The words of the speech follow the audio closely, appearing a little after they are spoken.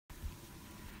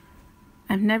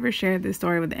I've never shared this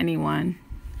story with anyone,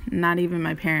 not even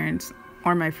my parents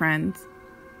or my friends.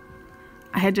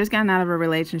 I had just gotten out of a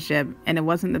relationship, and it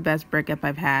wasn't the best breakup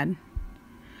I've had.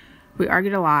 We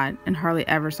argued a lot and hardly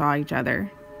ever saw each other.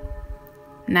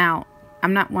 Now,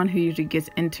 I'm not one who usually gets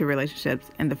into relationships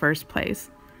in the first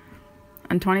place.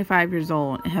 I'm 25 years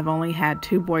old and have only had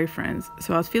 2 boyfriends,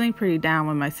 so I was feeling pretty down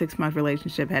when my 6-month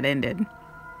relationship had ended.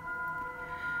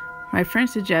 My friend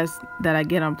suggests that I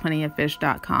get on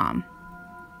Plentyoffish.com.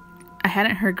 I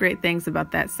hadn't heard great things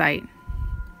about that site.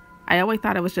 I always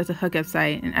thought it was just a hookup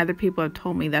site, and other people have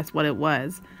told me that's what it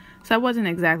was, so I wasn't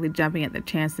exactly jumping at the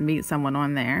chance to meet someone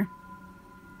on there.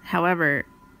 However,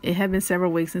 it had been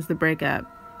several weeks since the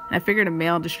breakup, and I figured a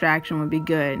male distraction would be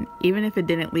good, even if it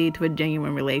didn't lead to a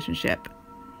genuine relationship.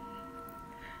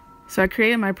 So I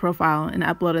created my profile and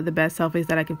uploaded the best selfies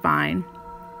that I could find.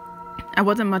 I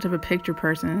wasn't much of a picture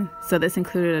person, so this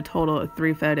included a total of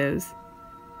 3 photos.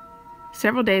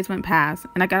 Several days went past,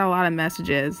 and I got a lot of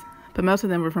messages, but most of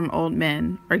them were from old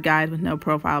men or guys with no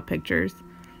profile pictures.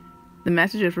 The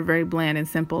messages were very bland and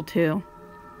simple, too.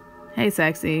 Hey,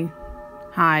 sexy.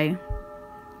 Hi.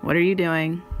 What are you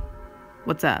doing?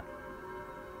 What's up?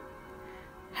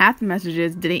 Half the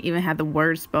messages didn't even have the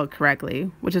words spelled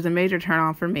correctly, which is a major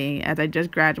turn-on for me as I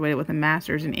just graduated with a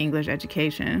master's in English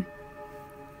education.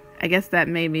 I guess that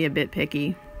made me a bit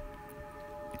picky.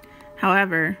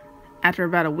 However, after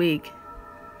about a week,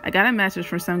 I got a message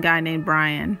from some guy named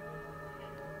Brian.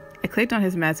 I clicked on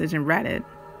his message and read it.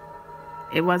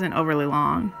 It wasn't overly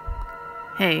long.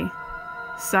 Hey,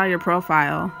 saw your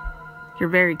profile. You're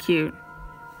very cute.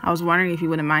 I was wondering if you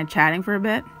wouldn't mind chatting for a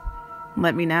bit?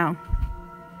 Let me know.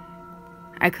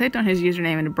 I clicked on his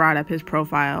username and it brought up his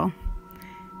profile.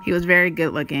 He was very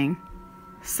good looking.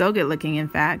 So good looking, in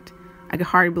fact, I could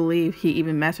hardly believe he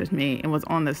even messaged me and was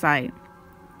on the site.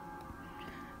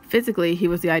 Physically, he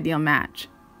was the ideal match.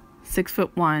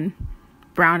 6'1",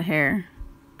 brown hair,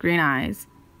 green eyes,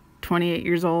 28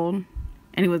 years old,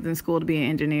 and he was in school to be an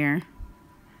engineer.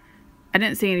 I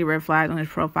didn't see any red flags on his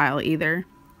profile either.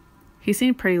 He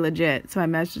seemed pretty legit, so I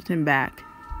messaged him back.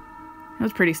 It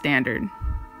was pretty standard.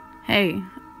 Hey,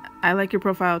 I like your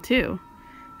profile too.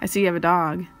 I see you have a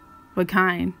dog. What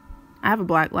kind? I have a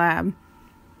black lab.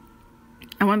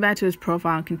 I went back to his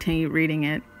profile and continued reading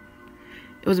it.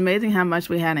 It was amazing how much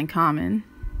we had in common.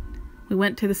 We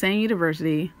went to the same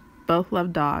university, both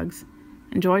loved dogs,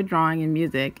 enjoyed drawing and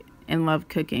music, and loved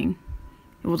cooking.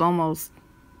 It was almost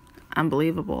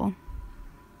unbelievable.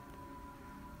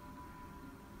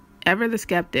 Ever the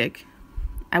skeptic,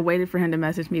 I waited for him to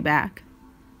message me back.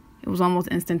 It was almost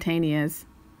instantaneous.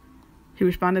 He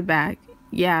responded back,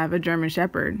 yeah, I have a German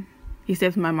Shepherd. He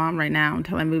stays with my mom right now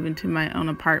until I move into my own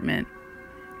apartment.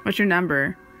 What's your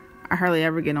number? I hardly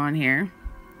ever get on here.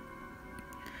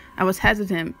 I was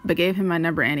hesitant, but gave him my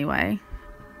number anyway.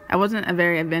 I wasn't a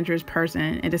very adventurous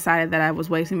person and decided that I was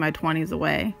wasting my 20s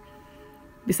away.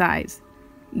 Besides,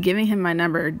 giving him my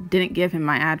number didn't give him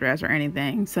my address or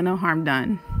anything, so no harm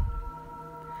done.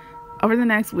 Over the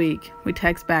next week, we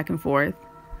text back and forth.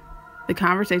 The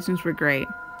conversations were great.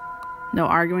 No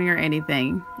arguing or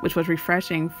anything, which was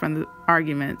refreshing from the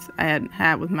arguments I had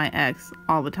had with my ex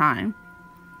all the time.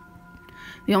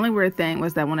 The only weird thing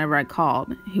was that whenever I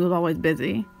called, he was always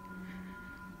busy.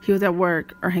 He was at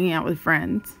work or hanging out with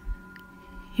friends.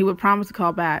 He would promise to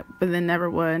call back, but then never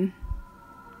would.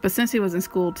 But since he was in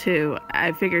school too,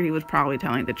 I figured he was probably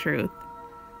telling the truth.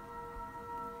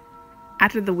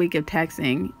 After the week of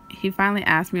texting, he finally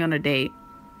asked me on a date.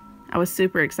 I was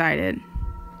super excited.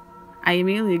 I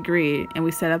immediately agreed, and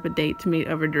we set up a date to meet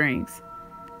over drinks.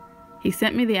 He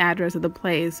sent me the address of the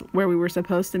place where we were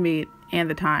supposed to meet and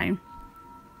the time.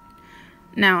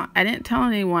 Now, I didn't tell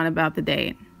anyone about the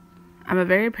date. I'm a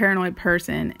very paranoid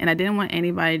person, and I didn't want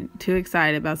anybody too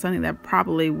excited about something that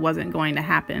probably wasn't going to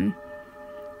happen.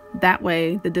 That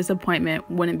way, the disappointment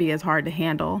wouldn't be as hard to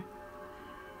handle.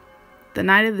 The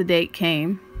night of the date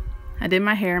came. I did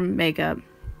my hair and makeup,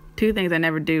 2 things I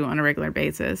never do on a regular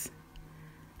basis.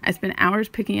 I spent hours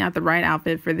picking out the right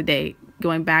outfit for the date,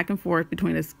 going back and forth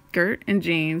between a skirt and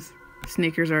jeans,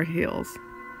 sneakers or heels.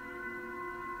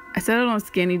 I settled on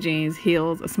skinny jeans,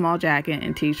 heels, a small jacket,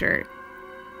 and t-shirt.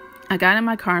 I got in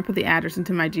my car and put the address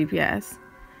into my GPS.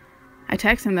 I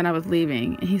texted him that I was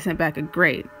leaving, and he sent back a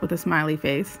great with a smiley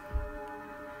face.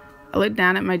 I looked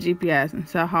down at my GPS and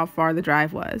saw how far the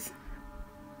drive was.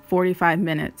 45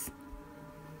 minutes.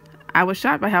 I was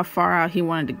shocked by how far out he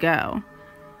wanted to go.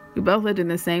 We both lived in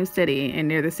the same city and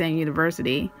near the same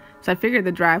university, so I figured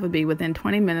the drive would be within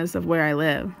 20 minutes of where I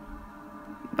live.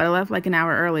 But I left like an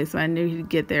hour early, so I knew he'd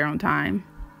get there on time.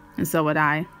 And so would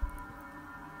I.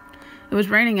 It was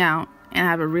raining out, and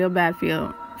I have a real bad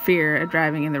fear of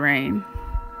driving in the rain.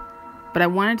 But I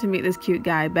wanted to meet this cute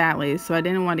guy badly, so I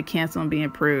didn't want to cancel and be a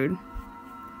prude.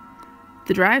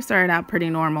 The drive started out pretty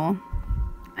normal.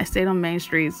 I stayed on main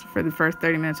streets for the first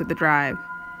 30 minutes of the drive,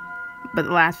 but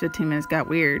the last 15 minutes got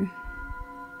weird.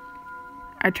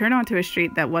 I turned onto a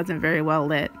street that wasn't very well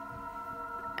lit.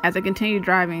 As I continued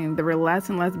driving, there were less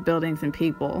and less buildings and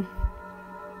people.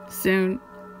 Soon,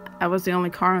 I was the only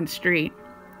car on the street.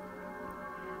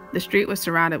 The street was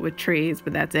surrounded with trees,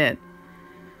 but that's it.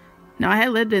 Now, I had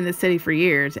lived in the city for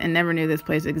years and never knew this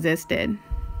place existed.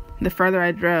 The further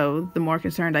I drove, the more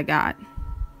concerned I got.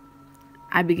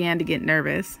 I began to get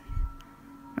nervous.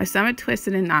 My stomach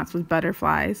twisted in knots with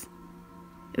butterflies.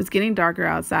 It was getting darker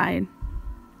outside.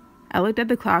 I looked at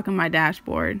the clock on my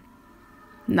dashboard.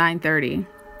 9:30.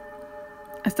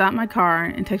 I stopped my car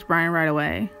and texted Brian right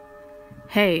away.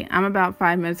 "Hey, I'm about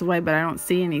 5 minutes away, but I don't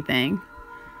see anything."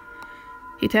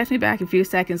 He texted me back a few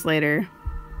seconds later.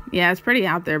 "Yeah, it's pretty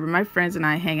out there, but my friends and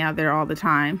I hang out there all the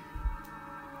time."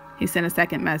 He sent a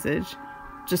second message.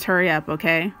 "Just hurry up,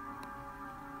 okay?"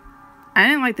 I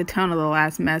didn't like the tone of the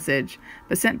last message,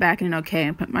 but sent back an okay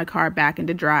and put my car back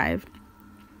into drive.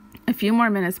 A few more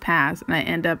minutes passed, and I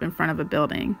ended up in front of a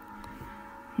building.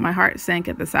 My heart sank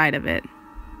at the sight of it.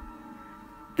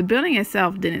 The building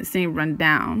itself didn't seem run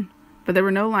down, but there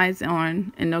were no lights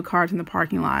on and no cars in the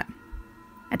parking lot.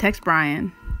 I text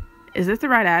Brian, "Is this the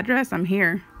right address? I'm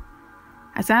here."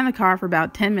 I sat in the car for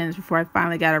about 10 minutes before I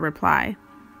finally got a reply.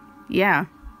 "Yeah."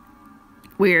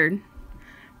 Weird.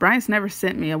 Brian's never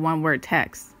sent me a one-word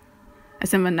text. I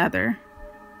sent him another.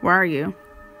 "Where are you?"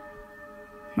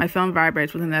 My phone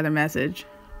vibrates with another message.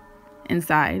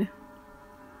 "Inside."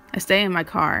 I stay in my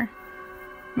car.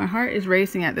 My heart is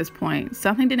racing at this point.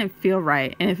 Something didn't feel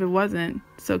right, and if it wasn't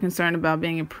so concerned about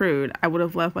being a prude, I would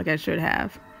have left like I should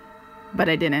have. But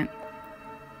I didn't.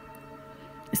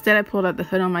 Instead, I pulled up the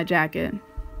hood on my jacket.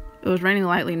 It was raining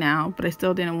lightly now, but I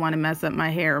still didn't want to mess up my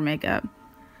hair or makeup.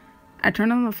 I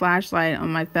turned on the flashlight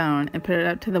on my phone and put it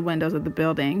up to the windows of the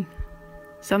building.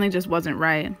 Something just wasn't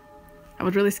right. I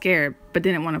was really scared, but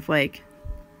didn't want to flake.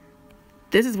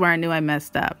 This is where I knew I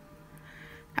messed up.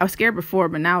 I was scared before,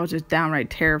 but now I was just downright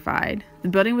terrified. The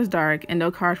building was dark and no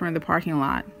cars were in the parking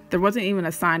lot. There wasn't even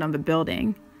a sign on the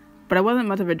building. But I wasn't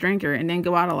much of a drinker and didn't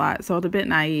go out a lot, so I was a bit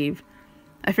naive.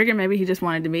 I figured maybe he just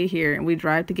wanted to meet here and we'd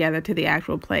drive together to the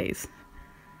actual place.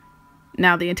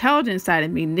 Now, the intelligent side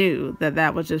of me knew that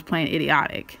that was just plain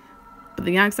idiotic, but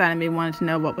the young side of me wanted to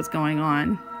know what was going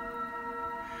on.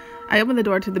 I opened the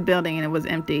door to the building and it was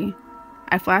empty.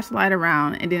 I flashed the light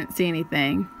around and didn't see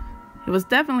anything. It was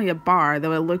definitely a bar,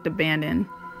 though it looked abandoned.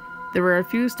 There were a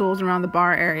few stools around the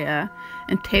bar area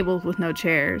and tables with no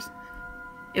chairs.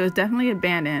 It was definitely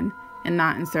abandoned and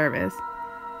not in service.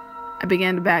 I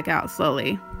began to back out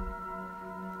slowly.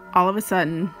 All of a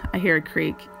sudden, I hear a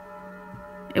creak.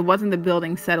 It wasn't the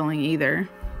building settling either.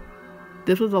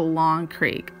 This was a long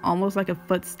creak, almost like a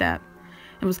footstep.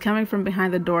 It was coming from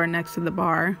behind the door next to the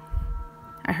bar.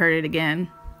 I heard it again.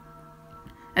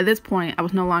 At this point, I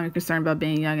was no longer concerned about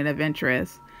being young and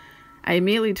adventurous. I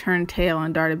immediately turned tail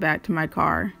and darted back to my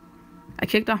car. I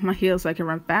kicked off my heels so I could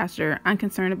run faster,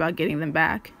 unconcerned about getting them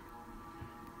back.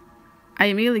 I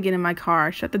immediately get in my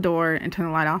car, shut the door, and turn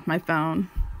the light off my phone.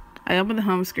 I open the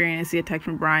home screen and see a text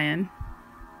from Brian.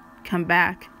 "Come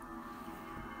back."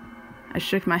 I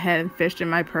shook my head and fished in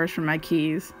my purse for my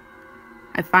keys.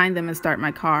 I find them and start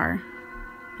my car.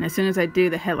 And as soon as I do,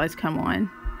 the headlights come on.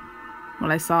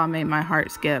 What I saw made my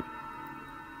heart skip.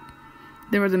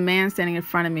 There was a man standing in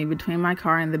front of me between my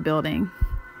car and the building.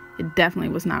 It definitely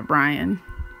was not Brian.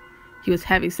 He was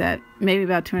heavyset, maybe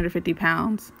about 250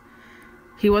 pounds.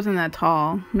 He wasn't that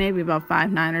tall, maybe about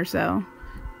 5'9" or so.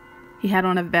 He had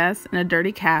on a vest and a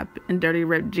dirty cap and dirty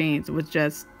ripped jeans and was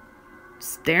just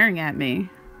staring at me.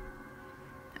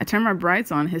 I turned my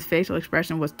brights on. His facial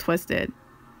expression was twisted.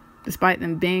 Despite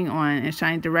them being on and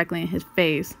shining directly in his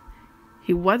face,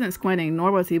 he wasn't squinting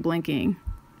nor was he blinking.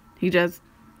 He just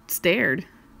stared.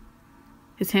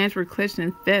 His hands were clenched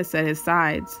in fists at his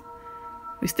sides.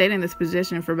 We stayed in this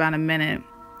position for about a minute.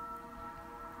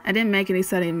 I didn't make any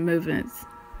sudden movements.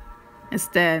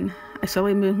 Instead, I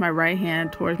slowly moved my right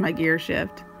hand towards my gear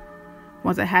shift.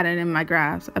 Once I had it in my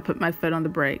grasp, I put my foot on the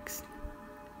brakes.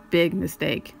 Big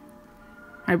mistake.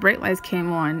 My brake lights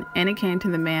came on, and it came to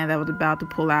the man that was about to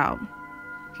pull out.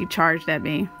 He charged at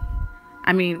me.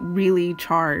 I mean, really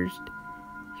charged.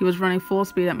 He was running full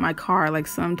speed at my car like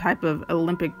some type of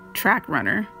Olympic track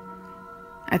runner.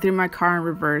 I threw my car in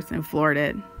reverse and floored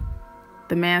it.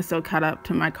 The man still caught up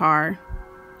to my car.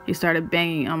 He started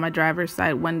banging on my driver's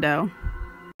side window.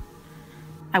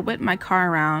 I whipped my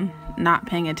car around, not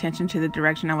paying attention to the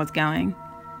direction I was going.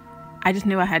 I just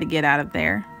knew I had to get out of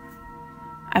there.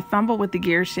 I fumbled with the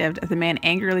gear shift as the man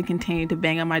angrily continued to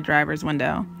bang on my driver's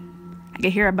window. I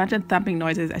could hear a bunch of thumping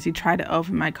noises as he tried to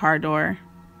open my car door.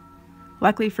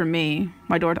 Luckily for me,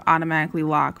 my doors automatically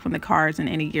lock when the car is in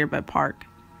any gear but park.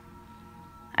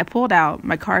 I pulled out,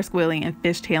 my car squealing and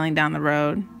fishtailing down the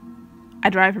road. I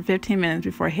drove for 15 minutes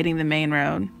before hitting the main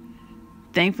road.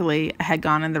 Thankfully, I had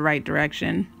gone in the right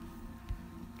direction.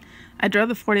 I drove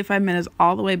the 45 minutes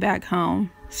all the way back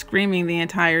home, screaming the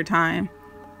entire time.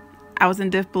 I was in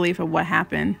disbelief of what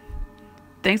happened.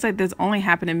 Things like this only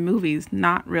happen in movies,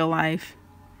 not real life.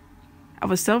 I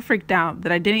was so freaked out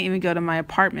that I didn't even go to my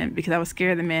apartment because I was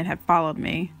scared the man had followed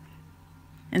me.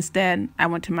 Instead, I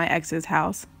went to my ex's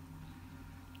house.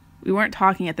 We weren't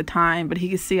talking at the time, but he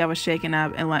could see I was shaken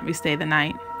up and let me stay the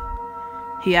night.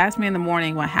 He asked me in the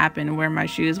morning what happened and where my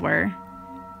shoes were.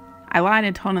 I lied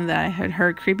and told him that I had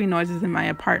heard creepy noises in my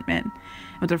apartment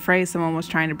and was afraid someone was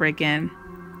trying to break in.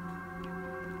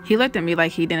 He looked at me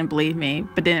like he didn't believe me,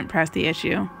 but didn't press the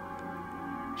issue.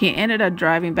 He ended up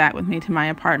driving back with me to my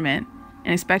apartment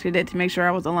and expected it to make sure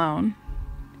I was alone.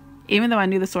 Even though I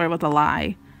knew the story was a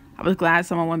lie, I was glad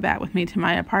someone went back with me to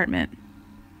my apartment.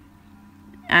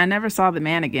 And I never saw the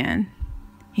man again.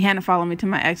 He hadn't followed me to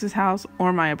my ex's house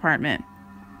or my apartment.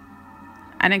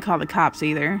 I didn't call the cops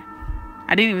either.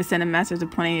 I didn't even send a message to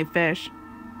Plentyoffish.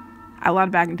 I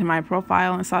logged back into my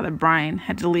profile and saw that Brian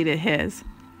had deleted his.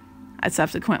 I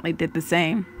subsequently did the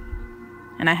same,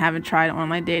 and I haven't tried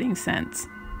online dating since.